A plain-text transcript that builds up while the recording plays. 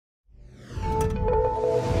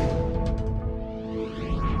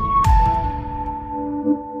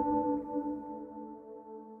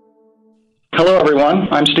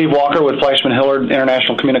everyone. I'm Steve Walker with Fleischmann-Hillard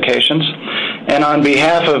International Communications. And on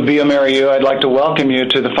behalf of bioMérieux, I'd like to welcome you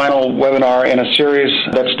to the final webinar in a series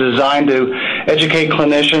that's designed to educate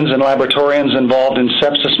clinicians and laboratorians involved in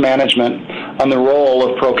sepsis management on the role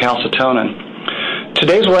of procalcitonin.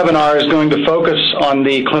 Today's webinar is going to focus on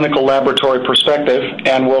the clinical laboratory perspective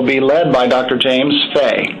and will be led by Dr. James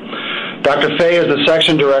Fay. Dr. Fay is the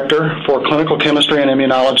Section Director for Clinical Chemistry and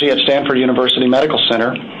Immunology at Stanford University Medical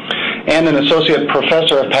Center and an Associate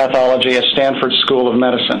Professor of Pathology at Stanford School of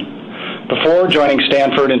Medicine. Before joining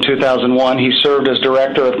Stanford in 2001, he served as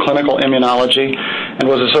Director of Clinical Immunology and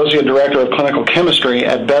was Associate Director of Clinical Chemistry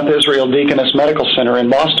at Beth Israel Deaconess Medical Center in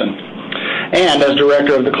Boston, and as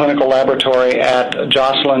Director of the Clinical Laboratory at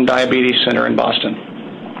Joslin Diabetes Center in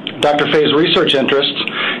Boston. Dr. Fay's research interests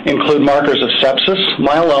include markers of sepsis,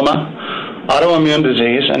 myeloma, autoimmune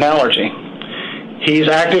disease, and allergy. He's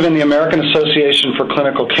active in the American Association for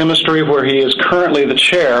Clinical Chemistry, where he is currently the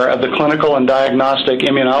chair of the Clinical and Diagnostic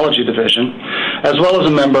Immunology Division, as well as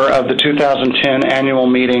a member of the 2010 Annual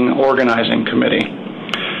Meeting Organizing Committee.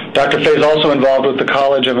 Dr. Fay is also involved with the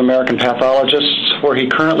College of American Pathologists, where he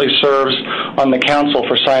currently serves on the Council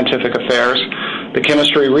for Scientific Affairs, the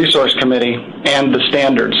Chemistry Resource Committee, and the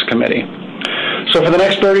Standards Committee. So for the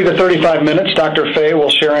next 30 to 35 minutes, Dr. Fay will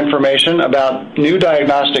share information about new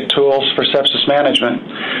diagnostic tools for sepsis management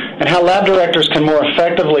and how lab directors can more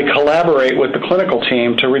effectively collaborate with the clinical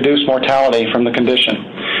team to reduce mortality from the condition.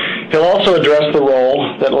 He'll also address the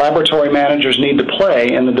role that laboratory managers need to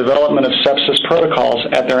play in the development of sepsis protocols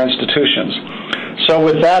at their institutions. So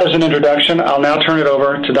with that as an introduction, I'll now turn it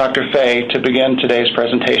over to Dr. Fay to begin today's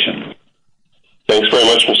presentation. Thanks very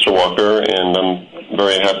much, Mr. Walker, and I'm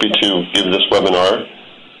very happy to give this webinar.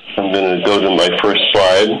 I'm going to go to my first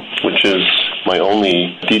slide, which is my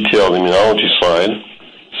only detailed immunology slide.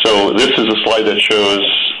 So this is a slide that shows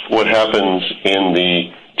what happens in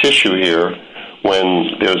the tissue here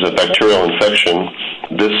when there's a bacterial infection.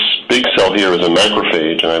 This big cell here is a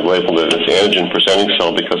macrophage, and I've labeled it as antigen-presenting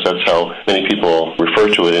cell because that's how many people refer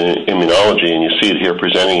to it in immunology, and you see it here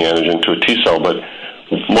presenting antigen to a T cell. But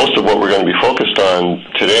most of what we're going to be focused on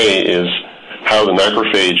today is how the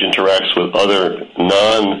macrophage interacts with other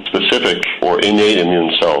non-specific or innate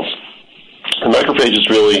immune cells. The macrophage is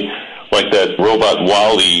really like that robot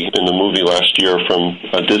WALL-E in the movie last year from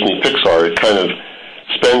Disney Pixar. It kind of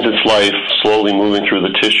spends its life slowly moving through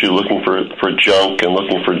the tissue, looking for junk and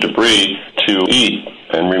looking for debris to eat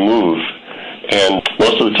and remove. And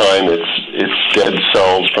most of the time it's dead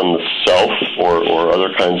cells from the self or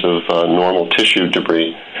other kinds of normal tissue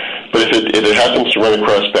debris. But if it happens to run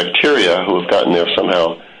across bacteria who have gotten there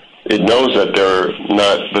somehow, it knows that they're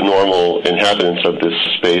not the normal inhabitants of this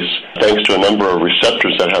space, thanks to a number of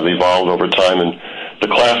receptors that have evolved over time. And the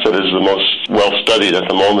class that is the most well-studied at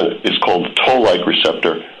the moment is called the toll-like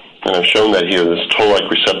receptor. And I've shown that here, this toll-like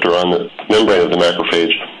receptor on the membrane of the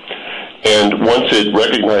macrophage. And once it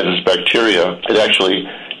recognizes bacteria, it actually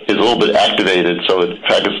is a little bit activated, so it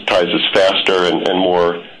phagocytizes faster and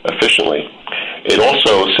more efficiently. It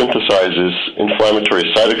also synthesizes inflammatory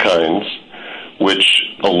cytokines, which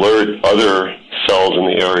alert other cells in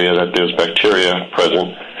the area that there's bacteria present.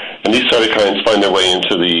 And these cytokines find their way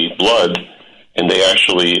into the blood, and they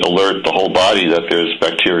actually alert the whole body that there's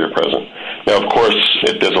bacteria present. Now, of course,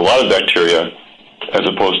 if there's a lot of bacteria, as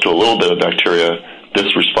opposed to a little bit of bacteria, this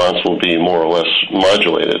response will be more or less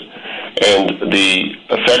modulated. And the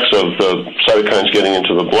effects of the cytokines getting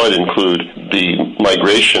into the blood include the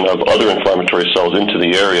migration of other inflammatory cells into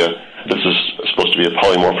the area. This is supposed to be a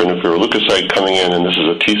polymorphonuclear leukocyte coming in, and this is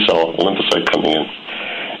a T cell, a lymphocyte coming in.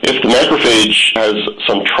 If the macrophage has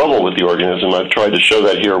some trouble with the organism, I've tried to show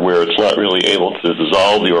that here where it's not really able to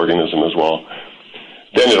dissolve the organism as well,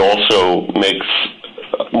 then it also makes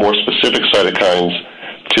more specific cytokines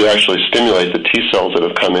to actually stimulate the T cells that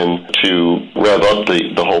have come in to rev up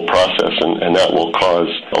the whole process, and that will cause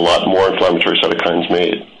a lot more inflammatory cytokines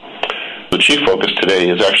made. The chief focus today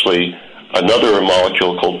is actually another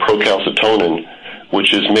molecule called procalcitonin,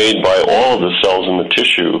 which is made by all of the cells in the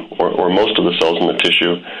tissue, or most of the cells in the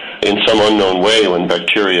tissue, in some unknown way when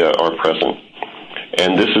bacteria are present.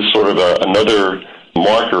 And this is sort of another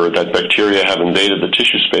marker that bacteria have invaded the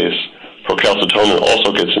tissue space. Procalcitonin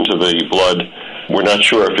also gets into the blood. We're not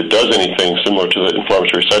sure if it does anything similar to the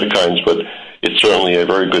inflammatory cytokines, but it's certainly a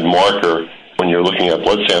very good marker when you're looking at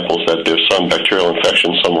blood samples that there's some bacterial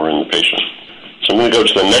infection somewhere in the patient. So I'm going to go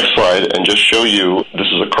to the next slide and just show you, this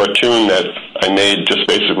is a cartoon that I made just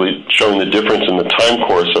basically showing the difference in the time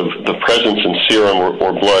course of the presence in serum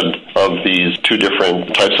or blood of these two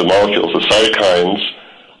different types of molecules. The cytokines,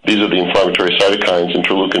 these are the inflammatory cytokines,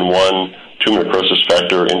 interleukin-1, tumor necrosis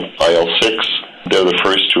factor, and IL-6. they're the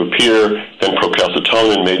first to appear. Then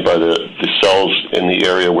procalcitonin, made by the cells in the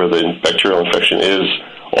area where the bacterial infection is,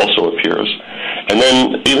 also appears. And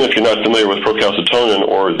then, even if you're not familiar with procalcitonin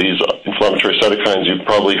or these inflammatory cytokines, you've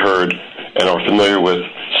probably heard and are familiar with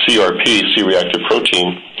CRP, C-reactive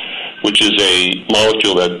protein, which is a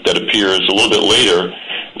molecule that appears a little bit later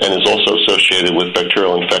and is also associated with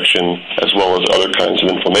bacterial infection as well as other kinds of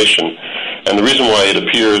inflammation. And the reason why it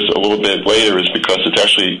appears a little bit later is because it's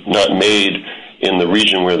actually not made in the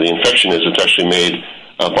region where the infection is. It's actually made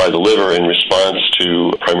by the liver in response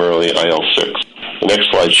to primarily IL-6. The next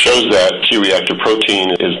slide shows that C-reactive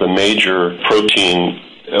protein is the major protein,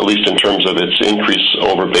 at least in terms of its increase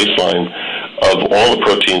over baseline, of all the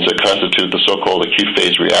proteins that constitute the so-called acute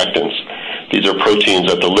phase reactants. These are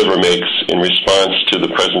proteins that the liver makes in response to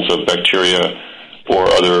the presence of bacteria or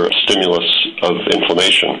other stimulus of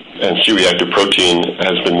inflammation. And C-reactive protein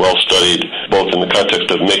has been well studied both in the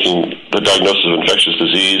context of making the diagnosis of infectious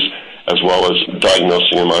disease as well as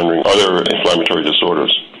diagnosing and monitoring other inflammatory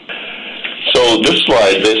disorders. So this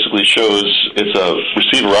slide basically shows, it's a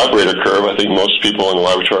receiver-operator curve. I think most people in the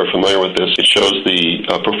laboratory are familiar with this. It shows the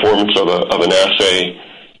performance of an assay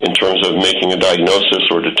in terms of making a diagnosis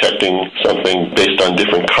or detecting something based on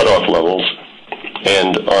different cutoff levels.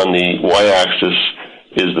 And on the y-axis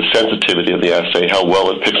is the sensitivity of the assay, how well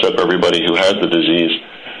it picks up everybody who has the disease.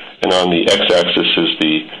 And on the x-axis is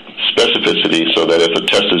the specificity, so that if a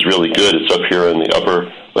test is really good, it's up here in the upper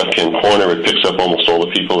left-hand corner. It picks up almost all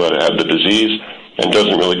the people that have the disease and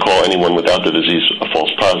doesn't really call anyone without the disease a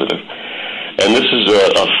false positive. And this is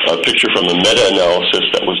a picture from a meta-analysis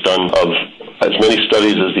that was done of as many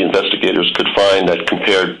studies as the investigators could find that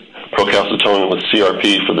compared procalcitonin with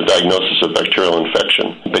CRP for the diagnosis of bacterial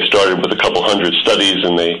infection. They started with a couple hundred studies,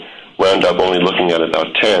 and they wound up only looking at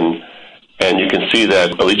about 10. And you can see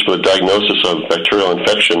that, at least for the diagnosis of bacterial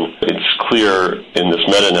infection, it's clear in this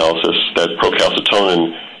meta-analysis that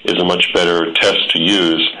procalcitonin is a much better test to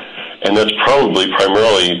use. And that's probably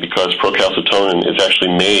primarily because procalcitonin is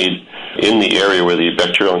actually made in the area where the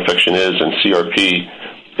bacterial infection is, and CRP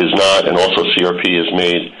is not, and also CRP is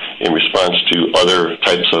made in response to other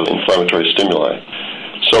types of inflammatory stimuli.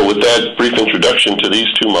 So with that brief introduction to these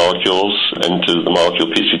two molecules and to the molecule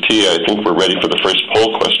PCT, I think we're ready for the first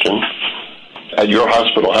poll question. At your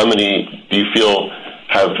hospital, how many do you feel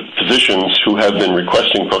have physicians who have been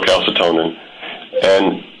requesting procalcitonin,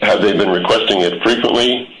 and have they been requesting it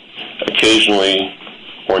frequently, occasionally,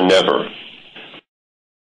 or never?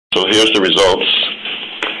 So here's the results.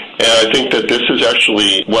 And I think that this is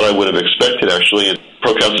actually what I would have expected, actually.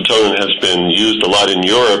 Procalcitonin has been used a lot in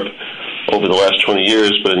Europe over the last 20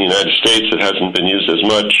 years, but in the United States it hasn't been used as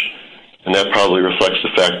much. And that probably reflects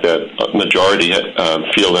the fact that a majority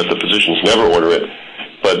feel that the physicians never order it,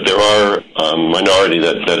 but there are a minority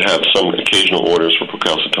that have some occasional orders for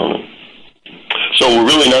procalcitonin. So we're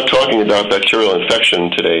really not talking about bacterial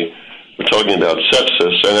infection today. We're talking about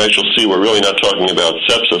sepsis, and as you'll see, we're really not talking about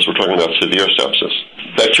sepsis. We're talking about severe sepsis.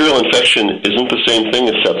 Bacterial infection isn't the same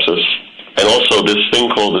thing as sepsis, and also this thing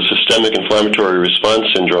called the systemic inflammatory response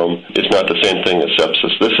syndrome is not the same thing as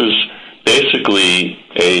sepsis. This is basically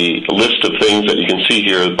a list of things that you can see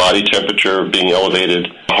here: body temperature being elevated,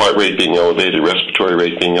 heart rate being elevated, respiratory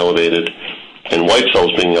rate being elevated, and white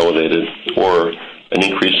cells being elevated, or an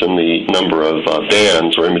increase in the number of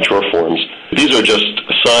bands or immature forms. These are just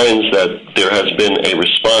signs that there has been a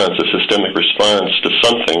response, a systemic response to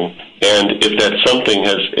something, and if that something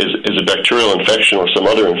is a bacterial infection or some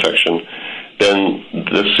other infection, then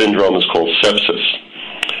the syndrome is called sepsis.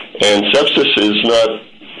 And sepsis is not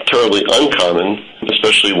terribly uncommon,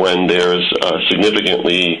 especially when there's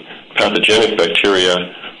significantly pathogenic bacteria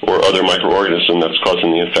or other microorganism that's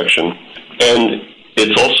causing the infection. And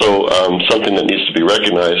it's also something that needs to be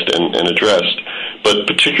recognized and addressed, but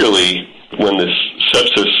particularly when this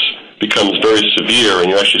sepsis becomes very severe and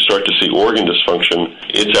you actually start to see organ dysfunction,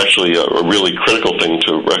 it's actually a really critical thing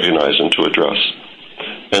to recognize and to address.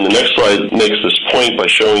 And the next slide makes this point by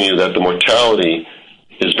showing you that the mortality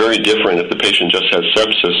is very different if the patient just has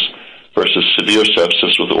sepsis versus severe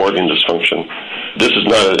sepsis with organ dysfunction. This is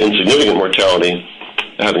not an insignificant mortality,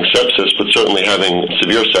 having sepsis, but certainly having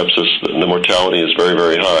severe sepsis, the mortality is very,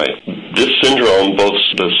 very high. This syndrome, both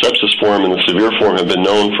the sepsis form and the severe form, have been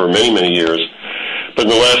known for many, many years. But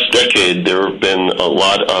in the last decade, there have been a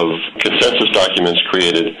lot of consensus documents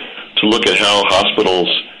created to look at how hospitals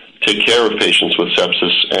take care of patients with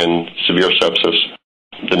sepsis and severe sepsis.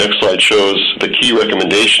 The next slide shows the key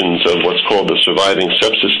recommendations of what's called the Surviving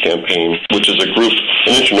Sepsis Campaign, which is a group,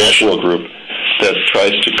 an international group, that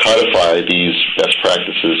tries to codify these best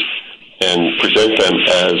practices and present them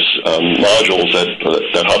as modules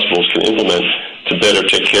that hospitals can implement to better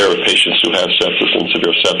take care of patients who have sepsis and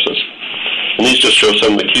severe sepsis. And these just show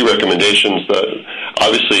some of the key recommendations.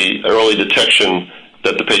 Obviously, early detection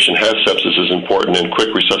that the patient has sepsis is important, and quick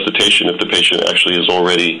resuscitation if the patient actually is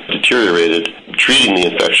already deteriorated. Treating the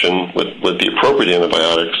infection with the appropriate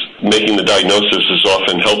antibiotics. Making the diagnosis is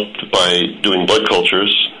often helped by doing blood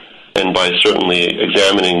cultures and by certainly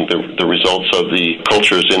examining the results of the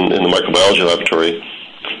cultures in the microbiology laboratory.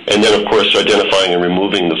 And then, of course, identifying and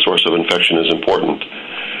removing the source of infection is important.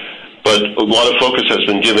 But a lot of focus has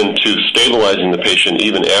been given to stabilizing the patient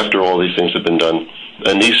even after all these things have been done.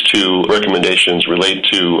 And these two recommendations relate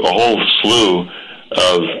to a whole slew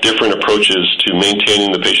of different approaches to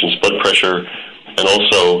maintaining the patient's blood pressure and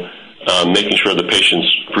also making sure the patient's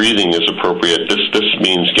breathing is appropriate. This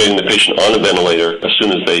means getting the patient on a ventilator as soon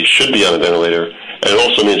as they should be on a ventilator, and it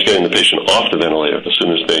also means getting the patient off the ventilator as soon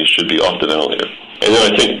as they should be off the ventilator. And then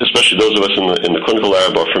I think especially those of us in the clinical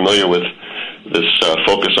lab are familiar with this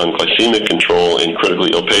focus on glycemic control in critically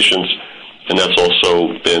ill patients, and that's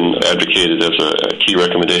also been advocated as a key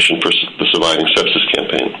recommendation for the Surviving Sepsis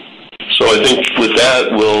campaign. So I think with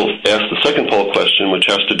that, we'll ask the second poll question, which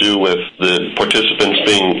has to do with the participants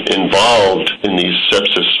being involved in these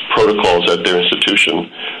sepsis protocols at their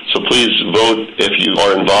institution. So please vote if you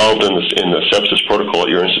are involved in the sepsis protocol at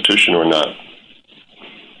your institution or not.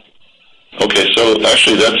 Okay, so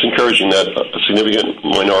actually that's encouraging that a significant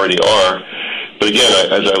minority are. But again,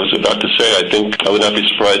 as I was about to say, I think I would not be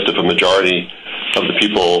surprised if a majority of the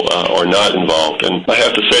people are not involved. And I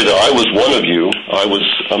have to say that I was one of you.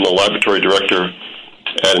 I'm a laboratory director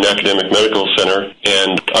at an academic medical center,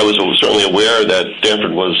 and I was certainly aware that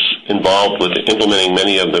Stanford was involved with implementing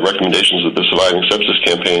many of the recommendations of the Surviving Sepsis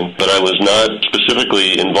campaign, but I was not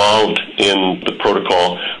specifically involved in the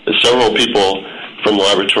protocol. Several people from the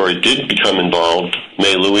laboratory did become involved.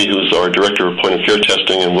 May Louie, who's our director of point-of-care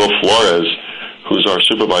testing, and Will Flores, who's our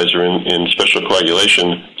supervisor in special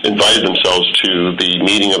coagulation, invited themselves to the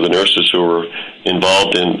meeting of the nurses who were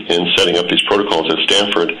involved in setting up these protocols at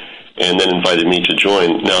Stanford, and then invited me to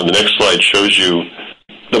join. Now, the next slide shows you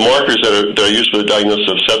the markers that are used for the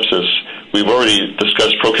diagnosis of sepsis. We've already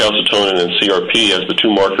discussed procalcitonin and CRP as the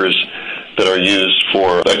two markers that are used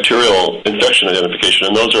for bacterial infection identification,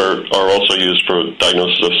 and those are also used for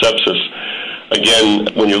diagnosis of sepsis. Again,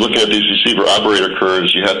 when you're looking at these receiver-operator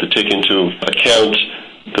curves, you have to take into account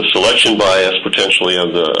the selection bias potentially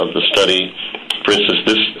of the study. For instance,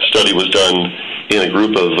 this study was done in a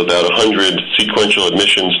group of about 100 sequential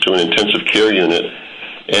admissions to an intensive care unit,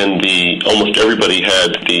 and almost everybody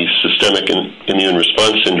had the systemic immune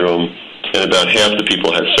response syndrome, and about half the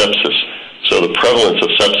people had sepsis. So the prevalence of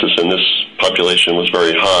sepsis in this population was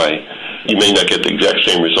very high. You may not get the exact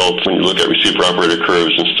same results when you look at receiver-operator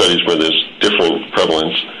curves in studies where there's different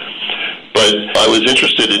prevalence. But I was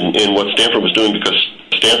interested in what Stanford was doing because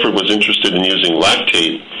Stanford was interested in using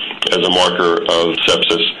lactate as a marker of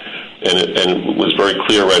sepsis, and it was very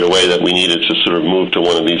clear right away that we needed to sort of move to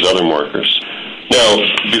one of these other markers. Now,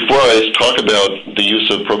 before I talk about the use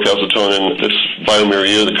of procalcitonin, this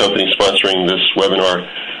bioMérieux, the company sponsoring this webinar,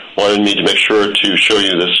 wanted me to make sure to show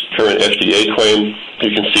you this current FDA claim.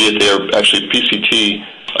 You can see it there. Actually, PCT,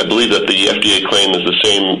 I believe that the FDA claim is the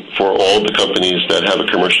same for all the companies that have a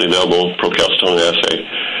commercially available procalcitonin assay.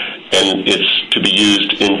 And it's to be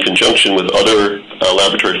used in conjunction with other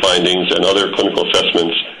laboratory findings and other clinical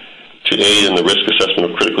assessments to aid in the risk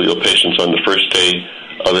assessment of critically ill patients on the first day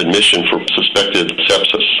of admission for suspected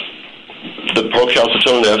sepsis. The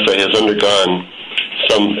procalcitonin assay has undergone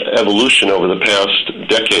some evolution over the past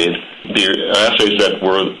decade. The assays that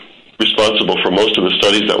were responsible for most of the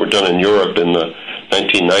studies that were done in Europe in the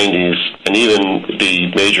 1990s, and even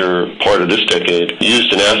the major part of this decade,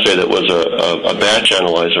 used an assay that was a batch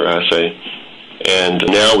analyzer assay. And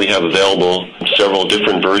now we have available several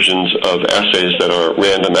different versions of assays that are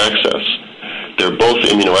random access. They're both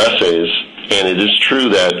immunoassays, and it is true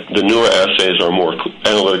that the newer assays are more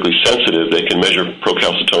analytically sensitive. They can measure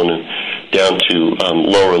procalcitonin down to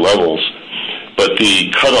lower levels. But the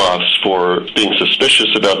cutoffs for being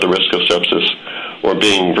suspicious about the risk of sepsis or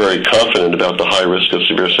being very confident about the high risk of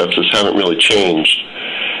severe sepsis haven't really changed.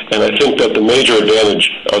 And I think that the major advantage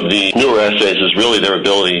of the newer assays is really their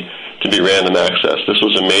ability to be random access. This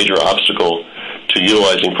was a major obstacle to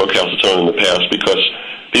utilizing procalcitonin in the past because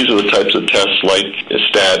these are the types of tests like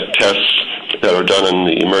STAT tests that are done in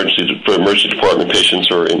the emergency department patients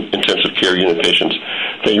or in intensive care unit patients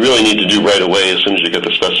that you really need to do right away as soon as you get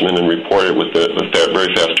the specimen and report it with that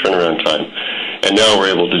very fast turnaround time. And now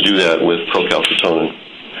we're able to do that with procalcitonin.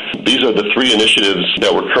 These are the three initiatives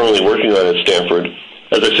that we're currently working on at Stanford.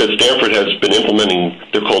 As I said, Stanford has been implementing,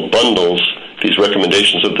 they're called bundles, these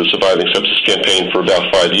recommendations of the Surviving Sepsis Campaign for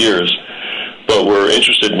about 5 years. But we're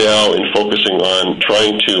interested now in focusing on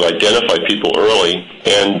trying to identify people early,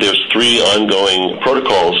 and there's 3 ongoing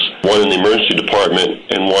protocols, one in the emergency department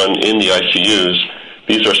and one in the ICUs.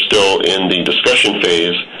 These are still in the discussion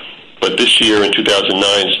phase, but this year in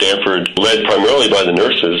 2009, Stanford, led primarily by the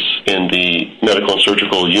nurses in the medical and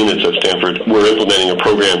surgical units at Stanford, we're implementing a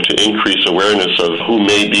program to increase awareness of who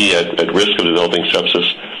may be at risk of developing sepsis.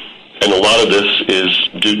 And a lot of this is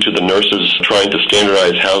due to the nurses trying to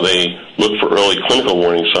standardize how they look for early clinical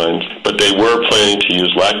warning signs. But they were planning to use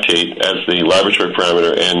lactate as the laboratory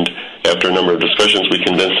parameter, and after a number of discussions, we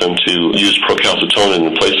convinced them to use Procalcitonin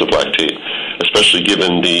in place of lactate, especially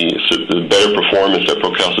given the better performance that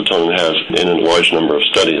Procalcitonin has in a large number of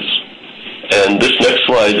studies. And this next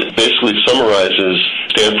slide basically summarizes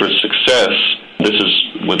Stanford's success. This is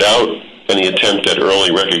without any attempt at early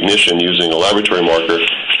recognition using a laboratory marker.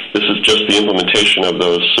 This is just the implementation of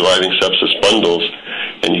those surviving sepsis bundles,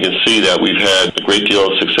 and you can see that we've had a great deal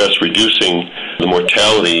of success reducing the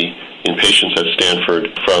mortality in patients at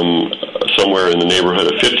Stanford from somewhere in the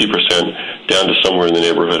neighborhood of 50% down to somewhere in the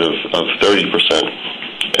neighborhood of 30%.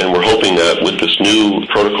 And we're hoping that with this new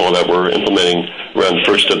protocol that we're implementing around the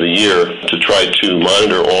first of the year to try to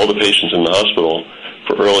monitor all the patients in the hospital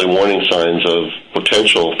for early warning signs of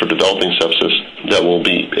potential for developing sepsis, that we'll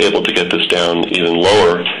be able to get this down even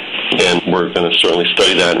lower, and we're going to certainly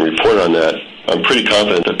study that and report on that. I'm pretty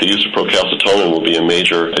confident that the use of Procalcitonin will be a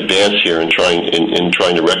major advance here in trying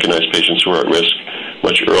to recognize patients who are at risk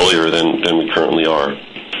much earlier than we currently are.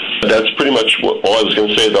 That's pretty much all I was going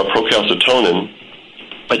to say about Procalcitonin.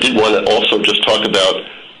 I did want to also just talk about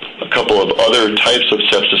a couple of other types of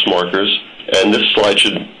sepsis markers, and this slide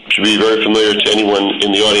should be very familiar to anyone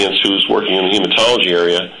in the audience who's working in the hematology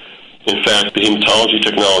area. In fact, the hematology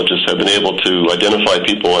technologists have been able to identify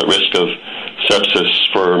people at risk of sepsis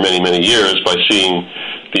for many, many years by seeing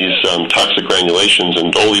these toxic granulations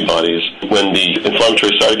and Dolly bodies. When the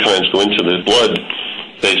inflammatory cytokines go into the blood,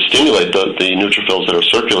 they stimulate the neutrophils that are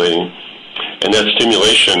circulating, and that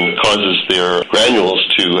stimulation causes their granules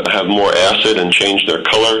to have more acid and change their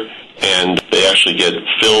color, and they actually get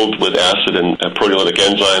filled with acid and proteolytic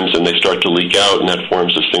enzymes, and they start to leak out, and that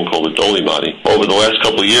forms this thing called a Dolly body. Over the last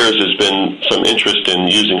couple of years, there's been some interest in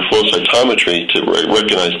using flow cytometry to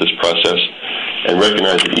recognize this process and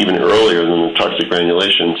recognize it even earlier than the toxic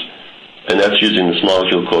granulations, and that's using this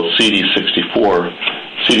molecule called CD64.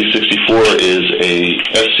 CD64 is a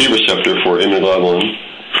Fc receptor for immunoglobulin,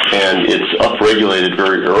 and it's upregulated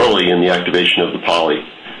very early in the activation of the poly.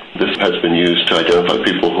 This has been used to identify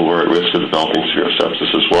people who are at risk of developing severe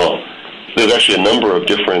sepsis as well. There's actually a number of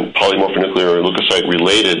different polymorphonuclear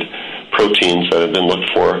leukocyte-related proteins that have been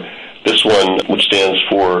looked for. This one, which stands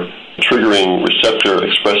for triggering receptor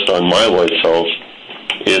expressed on myeloid cells,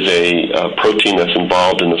 is a protein that's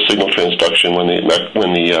involved in the signal transduction when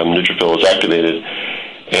the neutrophil is activated,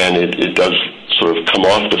 and it does sort of come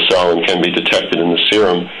off the cell and can be detected in the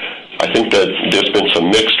serum. I think that there's been some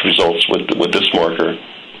mixed results with this marker.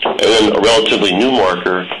 And then a relatively new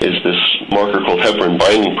marker is this marker called heparin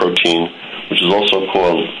binding protein, which is also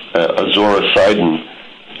called azoracidin,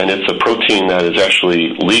 and it's a protein that is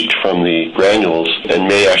actually leaked from the granules and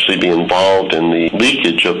may actually be involved in the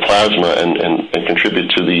leakage of plasma and contribute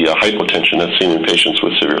to the hypotension that's seen in patients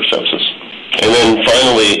with severe sepsis. And then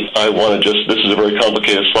finally, this is a very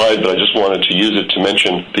complicated slide, but I just wanted to use it to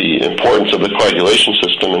mention the importance of the coagulation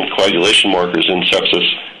system and coagulation markers in sepsis.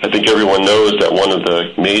 I think everyone knows that one of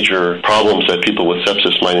the major problems that people with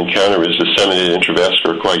sepsis might encounter is disseminated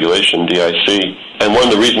intravascular coagulation, DIC. And one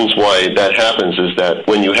of the reasons why that happens is that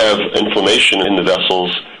when you have inflammation in the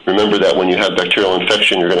vessels, remember that when you have bacterial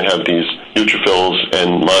infection, you're going to have these neutrophils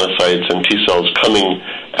and monocytes and T cells coming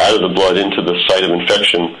out of the blood into the site of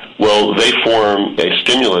infection. Well, they form a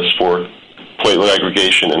stimulus for platelet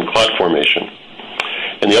aggregation and clot formation.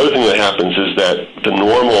 And the other thing that happens is that the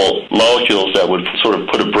normal molecules that would sort of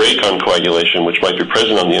put a brake on coagulation, which might be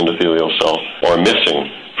present on the endothelial cell, are missing.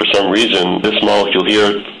 For some reason, this molecule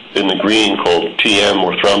here in the green called TM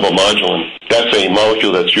or thrombomodulin, that's a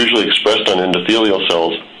molecule that's usually expressed on endothelial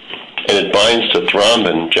cells, and it binds to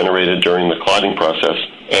thrombin generated during the clotting process,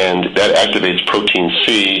 and that activates protein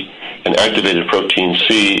C, and activated protein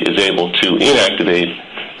C is able to inactivate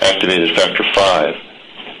activated factor V,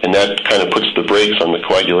 and that kind of puts the brakes on the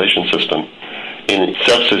coagulation system. In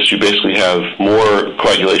sepsis, you basically have more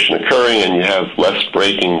coagulation occurring and you have less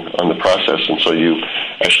braking on the process, and so you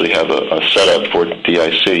actually have a setup for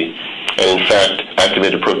DIC. And in fact,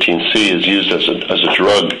 activated protein C is used as a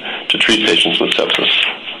drug to treat patients with sepsis.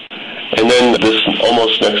 And then this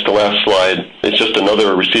almost next to last slide, it's just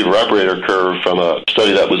another receiver-operator curve from a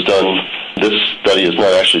study that was done. This study is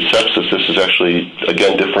not actually sepsis. This is actually,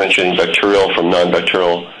 again, differentiating bacterial from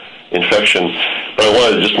non-bacterial infection. But I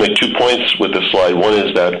wanted to just make 2 points with this slide. One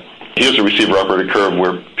is that here's a receiver-operator curve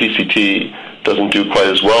where PCT doesn't do quite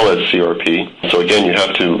as well as CRP. So again, you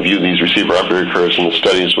have to view these receiver-operator curves in the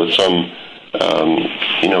studies with some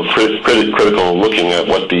critical looking at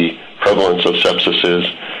what the prevalence of sepsis is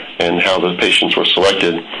and how the patients were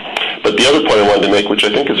selected. But the other point I wanted to make, which I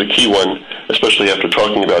think is a key one, especially after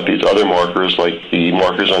talking about these other markers like the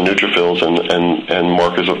markers on neutrophils and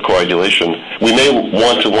markers of coagulation, we may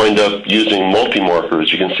want to wind up using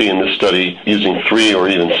multi-markers. You can see in this study using 3 or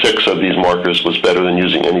even 6 of these markers was better than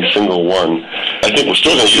using any single one. I think we're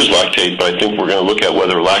still going to use lactate, but I think we're going to look at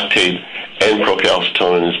whether lactate and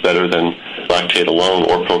procalcitonin is better than lactate alone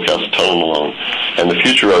or procalcitonin alone. And the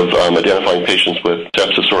future of identifying patients with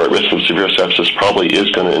sepsis or at risk of severe sepsis probably is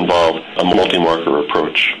going to involve a multi-marker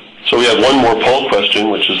approach. So we have one more poll question,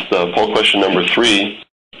 which is the poll question number 3.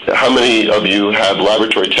 How many of you have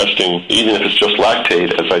laboratory testing, even if it's just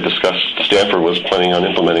lactate, as I discussed Stanford was planning on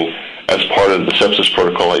implementing, as part of the sepsis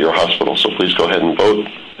protocol at your hospital? So please go ahead and vote,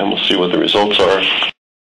 and we'll see what the results are.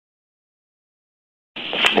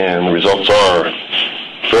 And the results are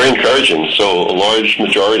very encouraging. So a large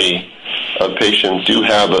majority of patients do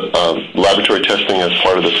have laboratory testing as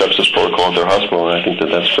part of the sepsis protocol at their hospital, and I think that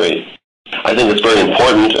that's great. I think it's very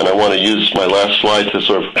important, and I want to use my last slide to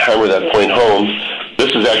sort of hammer that point home.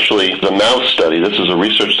 This is actually the mouse study. This is a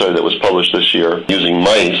research study that was published this year using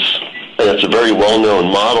mice, and it's a very well-known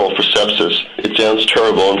model for sepsis. It sounds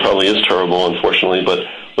terrible and probably is terrible, unfortunately, but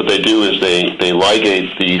what they do is they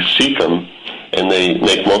ligate the cecum, and they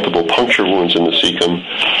make multiple puncture wounds in the cecum,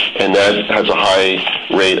 and that has a high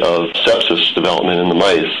rate of sepsis development in the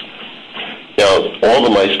mice. Now, all the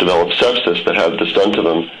mice develop sepsis that have this done to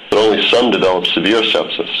them, but only some develop severe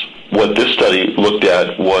sepsis. What this study looked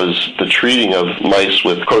at was the treating of mice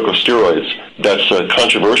with corticosteroids. That's a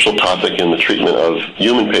controversial topic in the treatment of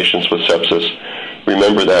human patients with sepsis.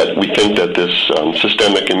 Remember that we think that this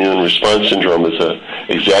systemic immune response syndrome is an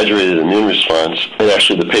exaggerated immune response, and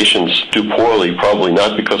actually the patients do poorly, probably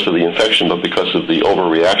not because of the infection, but because of the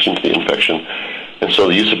overreaction to the infection. And so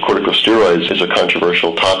the use of corticosteroids is a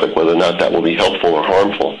controversial topic, whether or not that will be helpful or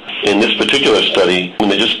harmful. In this particular study, when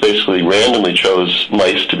they just basically randomly chose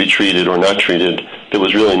mice to be treated or not treated, there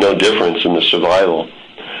was really no difference in the survival.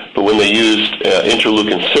 But when they used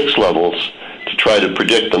interleukin-6 levels to try to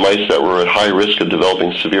predict the mice that were at high risk of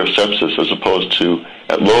developing severe sepsis as opposed to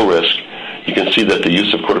at low risk, you can see that the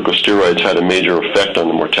use of corticosteroids had a major effect on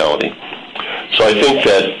the mortality. So I think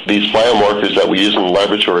that these biomarkers that we use in the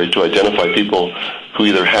laboratory to identify people who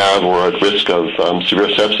either have or are at risk of severe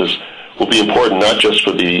sepsis will be important not just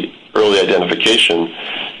for the early identification,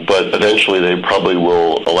 but eventually they probably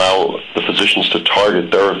will allow the physicians to target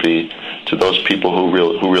therapy to those people who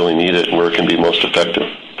really need it and where it can be most effective.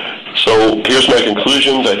 So here's my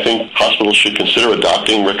conclusions. I think hospitals should consider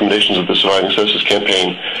adopting recommendations of the Surviving Sepsis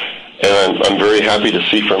Campaign. And I'm very happy to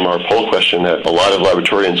see from our poll question that a lot of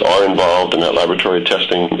laboratorians are involved and that laboratory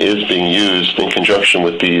testing is being used in conjunction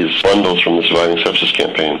with these bundles from the Surviving Sepsis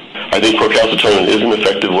Campaign. I think procalcitonin is an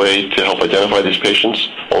effective way to help identify these patients,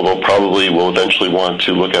 although probably we'll eventually want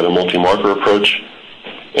to look at a multi-marker approach.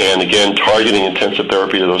 And again, targeting intensive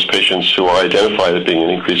therapy to those patients who are identified as being an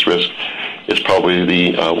increased risk is probably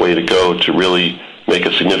the way to go to really make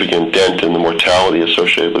a significant dent in the mortality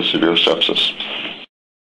associated with severe sepsis.